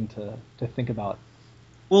strange thing to think about.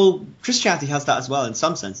 Well, Christianity has that as well in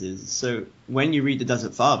some senses. So when you read the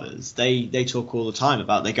Desert Fathers, they talk all the time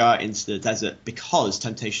about they go out into the desert because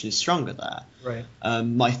temptation is stronger there. Right.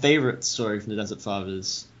 My favorite story from the Desert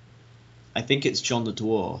Fathers, I think it's John the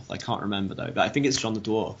Dwarf. I can't remember though, but I think it's John the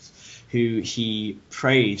Dwarf, who he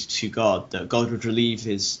prayed to God that God would relieve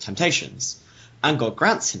his temptations. And God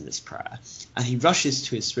grants him this prayer. And he rushes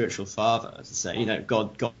to his spiritual father to say,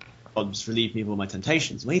 God's relieved me of all my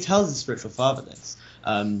temptations. When he tells his spiritual father this,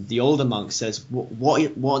 the older monk says, what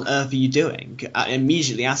on earth are you doing?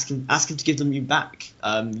 Immediately ask him to give them you back.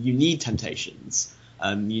 You need temptations.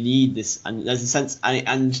 You need this. And there's a sense,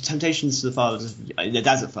 and temptations to the fathers, the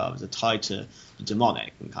desert fathers, are tied to the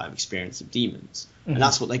demonic and kind of experience of demons. Mm-hmm. And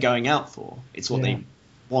that's what they're going out for. It's what they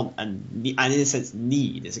want and in a sense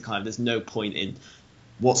need. Is a kind of, there's no point in,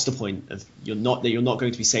 what's the point of you're not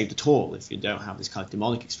going to be saved at all if you don't have this kind of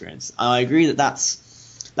demonic experience. And I agree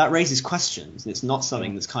that raises questions, and it's not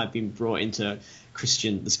something that's kind of been brought into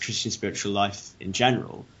Christian spiritual life in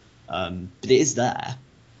general, but it is there.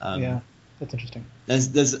 Yeah, that's interesting.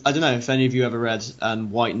 There's I don't know if any of you ever read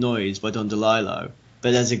White Noise by Don DeLillo.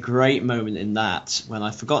 But there's a great moment in that when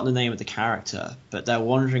I've forgotten the name of the character, but they're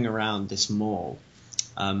wandering around this mall.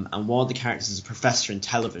 And one of the characters is a professor in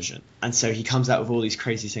television. And so he comes out with all these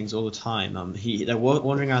crazy things all the time. They're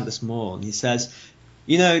wandering around this mall, and he says,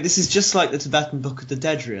 this is just like the Tibetan Book of the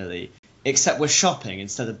Dead, really, except we're shopping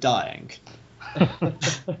instead of dying.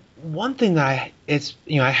 One thing that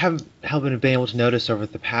I haven't been able to notice over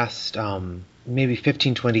the past maybe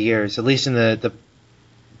 15, 20 years, at least in the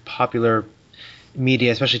popular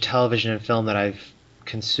media, especially television and film that I've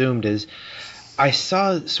consumed, is I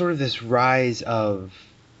saw sort of this rise of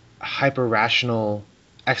hyper-rational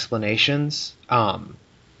explanations. And,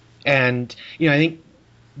 I think,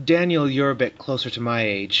 Daniel, you're a bit closer to my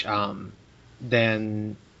age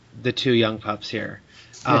than the two young pups here.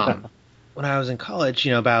 When I was in college,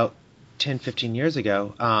 about 10, 15 years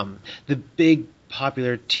ago, the big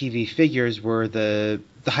popular TV figures were the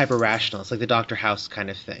hyper-rationalists, like the Dr. House kind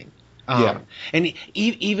of thing. And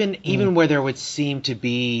even where there would seem to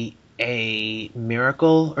be a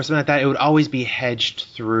miracle or something like that, it would always be hedged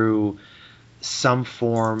through some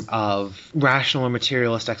form of rational or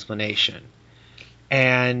materialist explanation.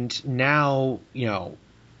 And now,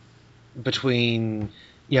 between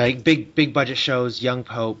like big budget shows, Young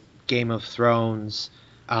Pope, Game of Thrones,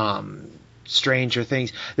 Stranger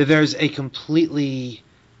Things, that there's a completely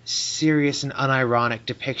serious and unironic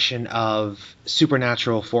depiction of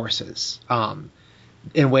supernatural forces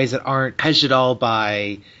in ways that aren't hedged at all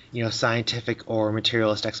by scientific or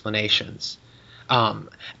materialist explanations. I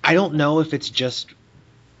don't know if it's just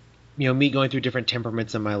me going through different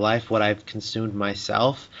temperaments in my life, what I've consumed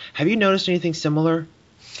myself. Have you noticed anything similar?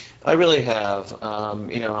 I really have.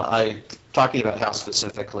 Talking about House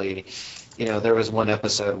specifically, there was one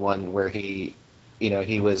episode where he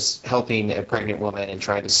was helping a pregnant woman and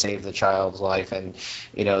trying to save the child's life, and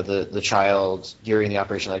the child during the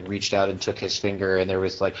operation reached out and took his finger, and there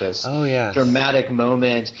was this dramatic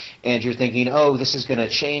moment, and you're thinking, oh, this is going to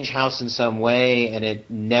change House in some way, and it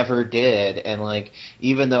never did. And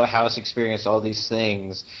even though House experienced all these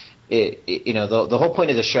things, the whole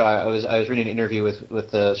point of the show, I was reading an interview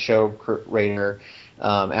with the show writer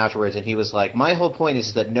afterwards, and he was like, my whole point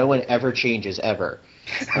is that no one ever changes ever.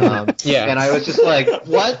 And I was just like,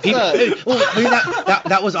 what?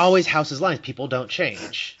 That was always House's line. People don't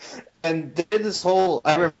change. And they did this whole,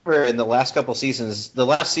 I remember in the last couple seasons, the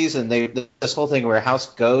last season, they did this whole thing where House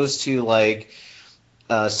goes to a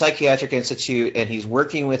psychiatric institute, and he's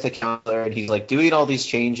working with a counselor, and he's doing all these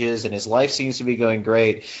changes, and his life seems to be going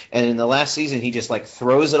great. And in the last season, he just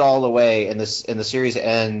throws it all away, and the series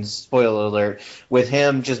ends, spoiler alert, with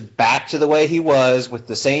him just back to the way he was, with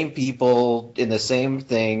the same people in the same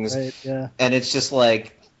things. Right, yeah. And it's just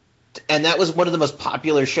and that was one of the most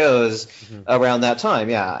popular shows around that time,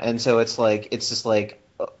 yeah. And so it's just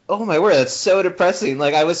oh my word, that's so depressing.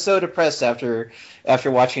 I was so depressed after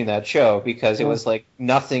watching that show, because it was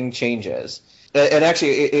nothing changes. And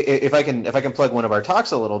actually, if I can plug one of our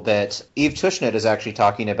talks a little bit, Eve Tushnet is actually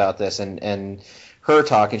talking about this, and her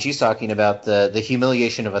talk, and she's talking about the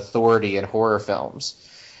humiliation of authority in horror films.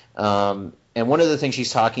 And one of the things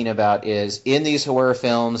she's talking about is in these horror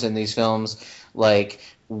films,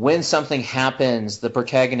 when something happens, the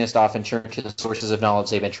protagonist often turns to the sources of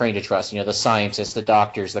knowledge they've been trained to trust, the scientists, the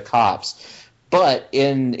doctors, the cops. But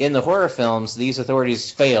in the horror films, these authorities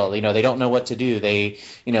fail. They don't know what to do.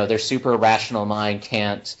 Their super rational mind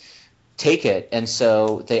can't take it. And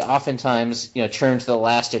so they oftentimes, turn to the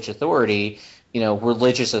last-ditch authority,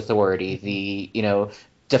 religious authority, the,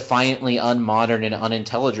 defiantly unmodern and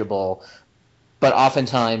unintelligible. But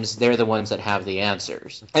oftentimes they're the ones that have the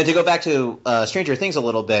answers. And to go back to Stranger Things a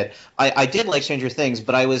little bit, I did like Stranger Things,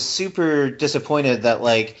 but I was super disappointed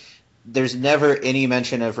that there's never any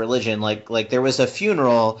mention of religion. There was a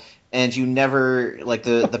funeral, and you never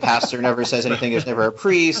the pastor never says anything. There's never a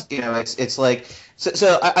priest. It's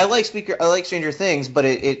so I like Stranger Things, but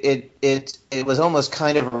it was almost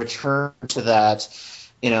kind of a return to that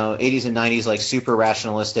 80s and 90s super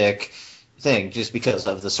rationalistic thing, just because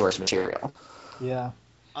of the source material. Yeah.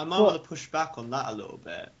 I might want to push back on that a little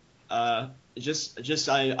bit. I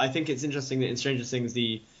think it's interesting that in Stranger Things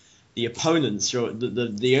the opponents, or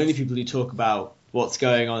the only people who talk about what's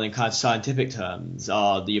going on in kind of scientific terms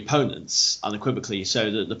are the opponents, unequivocally.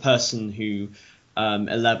 So the person who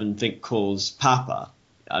Eleven calls Papa,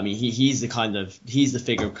 I mean, he's the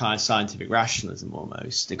figure of kind of scientific rationalism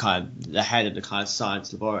almost, the head of the kind of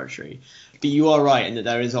science laboratory. But you are right in that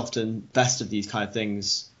there is often best of these kind of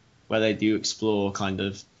things where they do explore kind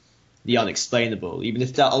of the unexplainable, even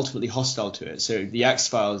if they're ultimately hostile to it. So the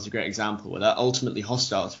X-Files is a great example where they're ultimately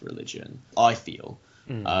hostile to religion, I feel.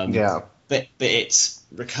 Yeah. But it's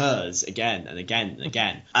recurs again and again and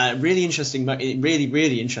again. Really interesting,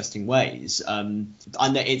 really interesting ways. And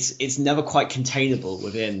it's never quite containable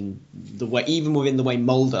within the way, even within the way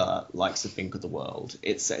Mulder likes to think of the world.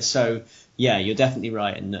 It's so, yeah, you're definitely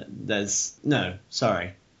right. And there's no,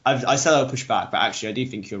 sorry. I said I would push back, but actually I do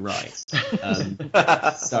think you're right.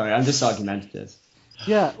 Sorry, I'm just argumentative.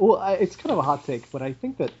 Yeah, well, it's kind of a hot take, but I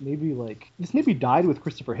think that maybe this maybe died with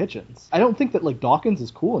Christopher Hitchens. I don't think that Dawkins is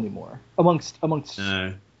cool anymore amongst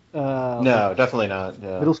No. No, definitely not.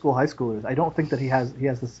 Yeah. middle school, high schoolers. I don't think that he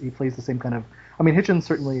plays the same kind of. I mean, Hitchens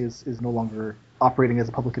certainly is no longer operating as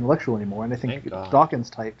a public intellectual anymore, and I think Dawkins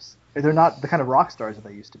types, they're not the kind of rock stars that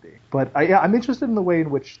they used to be. But I'm interested in the way in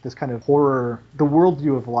which this kind of horror, the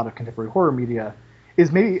worldview of a lot of contemporary horror media,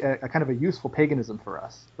 is maybe a kind of a useful paganism for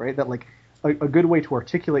us, right? That a good way to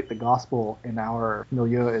articulate the gospel in our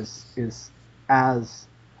milieu is as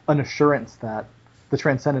an assurance that the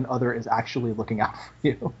transcendent other is actually looking out for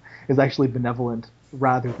you, is actually benevolent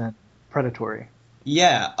rather than predatory.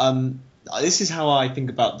 Yeah, this is how I think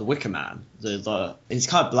about The Wicker Man. It's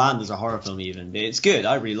kind of bland as a horror film even. It's good.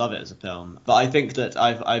 I really love it as a film. But I think that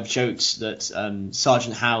I've joked that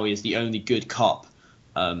Sergeant Howie is the only good cop.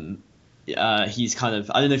 He's kind of,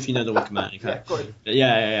 I don't know if you know The Wicker Man. Yeah, of course.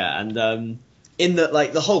 Yeah. And in the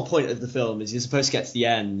the whole point of the film is you're supposed to get to the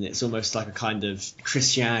end, and it's almost like a kind of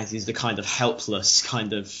Christianity is the kind of helpless the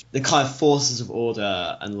kind of forces of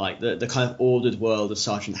order, and the kind of ordered world of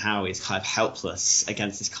Sergeant Howie is kind of helpless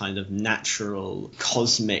against this kind of natural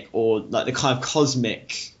cosmic, or the kind of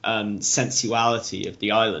cosmic sensuality of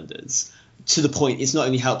the islanders. To the point, it's not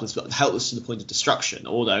only helpless, but helpless to the point of destruction.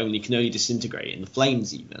 Order can only disintegrate in the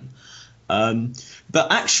flames even.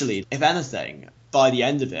 But actually, if anything, by the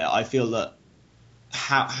end of it, I feel that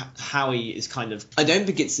Howie is kind of, I don't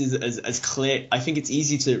think it's as clear. I think it's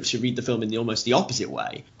easy to read the film in almost the opposite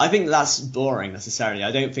way. I think that's boring necessarily.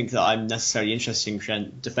 I don't think that I'm necessarily interested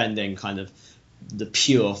in defending kind of the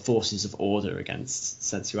pure forces of order against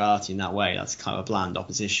sensuality in that way. That's kind of a bland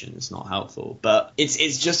opposition. It's not helpful. But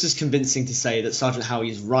it's just as convincing to say that Sergeant Howie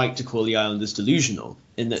is right to call the islanders delusional,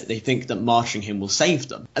 in that they think that martyring him will save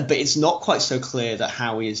them. But it's not quite so clear that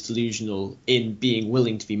Howie is delusional in being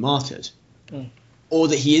willing to be martyred. Or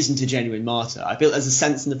that he isn't a genuine martyr. I feel there's a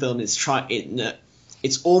sense in the film it's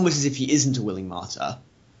almost as if he isn't a willing martyr,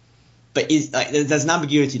 but there's an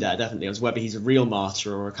ambiguity there definitely as whether he's a real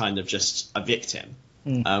martyr or a kind of just a victim,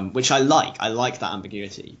 which I like. I like that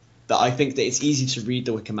ambiguity. But I think that it's easy to read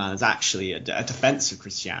The Wicker Man as actually a defense of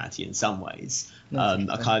Christianity in some ways,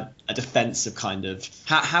 a defense of kind of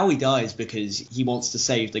how he dies because he wants to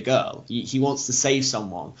save the girl. He wants to save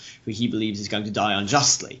someone who he believes is going to die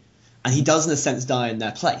unjustly. And he does, in a sense, die in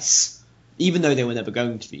their place, even though they were never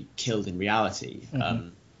going to be killed in reality.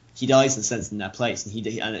 He dies, in a sense, in their place, and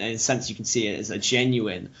in a sense, you can see it as a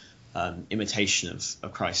genuine imitation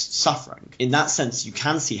of Christ's suffering. In that sense, you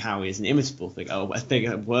can see Howie as an imitable figure, a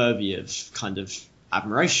figure worthy of kind of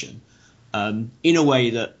admiration, in a way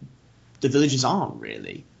that the villagers aren't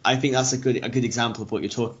really. I think that's a good example of what you're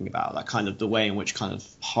talking about, that kind of the way in which kind of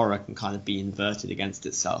horror can kind of be inverted against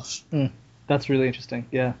itself. That's really interesting.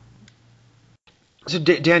 Yeah. So,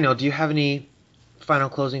 Daniel, do you have any final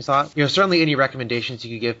closing thoughts? Certainly any recommendations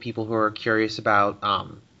you could give people who are curious about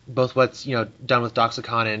both what's done with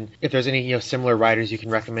Doxicon, and if there's any similar writers you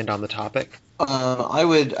can recommend on the topic. I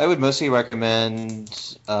would mostly recommend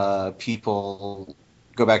people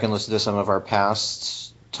go back and listen to some of our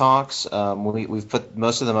past talks. We've put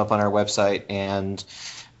most of them up on our website, and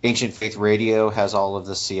Ancient Faith Radio has all of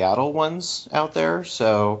the Seattle ones out there,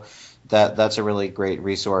 so that's a really great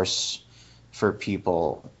resource for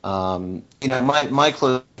people. My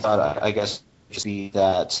closing thought, I guess, would just be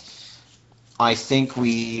that I think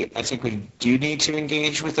we do need to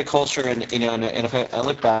engage with the culture, and if I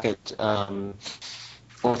look back at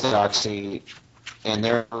Orthodoxy and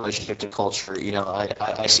their relationship to culture,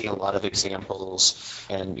 I see a lot of examples,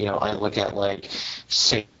 and I look at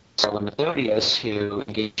Saint Cyril and Methodius, who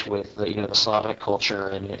engaged with the Slavic culture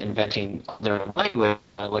and inventing their own language.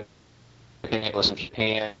 I look at Nicholas in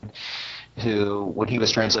Japan, who, when he was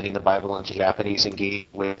translating the Bible into Japanese, engaged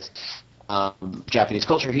with Japanese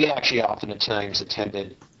culture. He actually often at times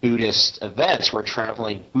attended Buddhist events where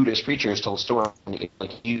traveling Buddhist preachers told stories, and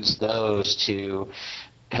used those to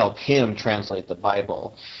help him translate the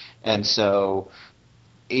Bible. And so,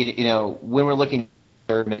 when we're looking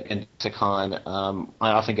at Doxicon,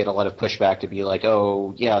 I often get a lot of pushback to be like,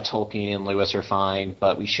 oh, yeah, Tolkien and Lewis are fine,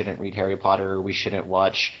 but we shouldn't read Harry Potter, we shouldn't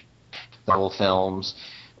watch the whole films.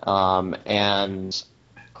 And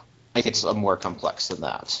I think it's more complex than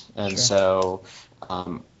that. And so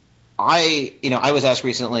I was asked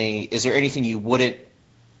recently, is there anything you wouldn't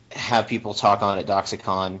have people talk on at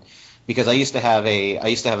Doxicon, because I used to have a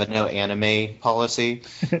no anime policy,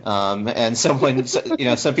 and some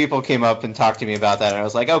people came up and talked to me about that, and I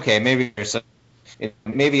was like, okay, maybe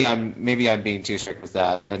I'm being too strict with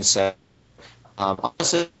that, and so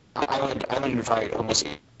honestly, I would invite almost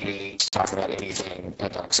anybody to talk about anything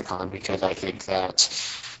at Doxicon, because I think that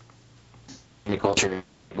the culture.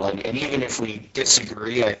 And even if we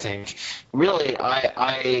disagree, I think really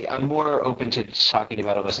I'm more open to talking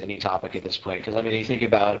about almost any topic at this point. Because I mean, you think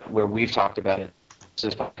about where we've talked about it.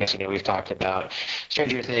 This podcast, we've talked about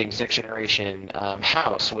Stranger Things, Next Generation,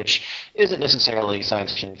 House, which isn't necessarily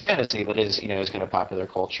science fiction and fantasy, but is kind of popular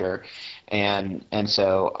culture, and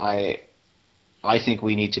so I think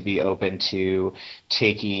we need to be open to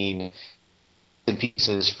taking some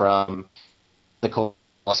pieces from the culture.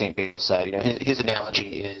 St. Basil said, his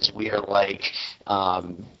analogy is we are like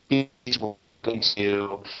bees going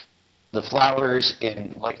to the flowers,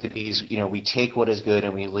 and like the bees, we take what is good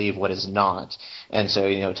and we leave what is not. And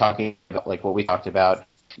so, talking about like what we talked about,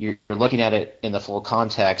 you're looking at it in the full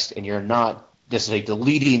context, and you're not just like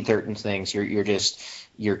deleting certain things.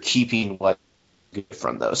 You're keeping what good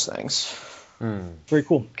from those things. Very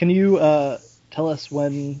cool. Can you tell us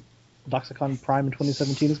when Doxicon Prime in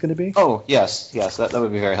 2017 is going to be? Oh, yes, that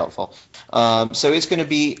would be very helpful. So it's going to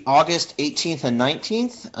be August 18th and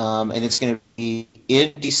 19th, and it's going to be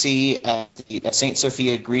in D.C. at St.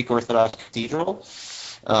 Sophia Greek Orthodox Cathedral.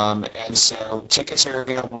 And so tickets are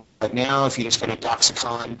available right now. If you just go to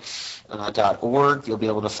doxicon.org, you'll be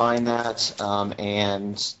able to find that.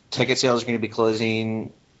 And ticket sales are going to be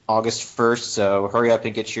closing August 1st, so hurry up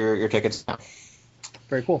and get your tickets now.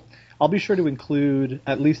 Very cool. I'll be sure to include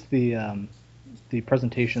at least the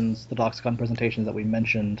presentations, the Doxicon presentations that we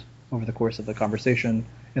mentioned over the course of the conversation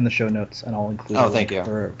in the show notes, and I'll include a link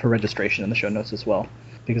for registration in the show notes as well,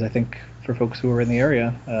 because I think for folks who are in the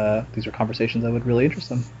area, these are conversations that would really interest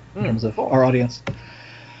them in terms of our audience.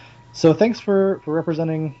 So thanks for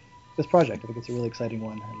representing this project. I think it's a really exciting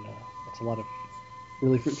one, and it's a lot of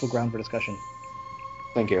really fruitful ground for discussion.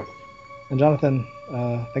 Thank you. And Jonathan,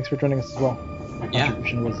 thanks for joining us as well. Your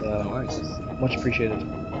contribution was much appreciated.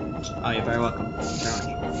 Oh, you're very welcome. Thank you very much.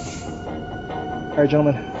 All right,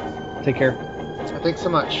 gentlemen, take care. Thanks so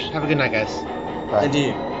much. Have a good night, guys. Bye. And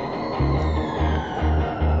you.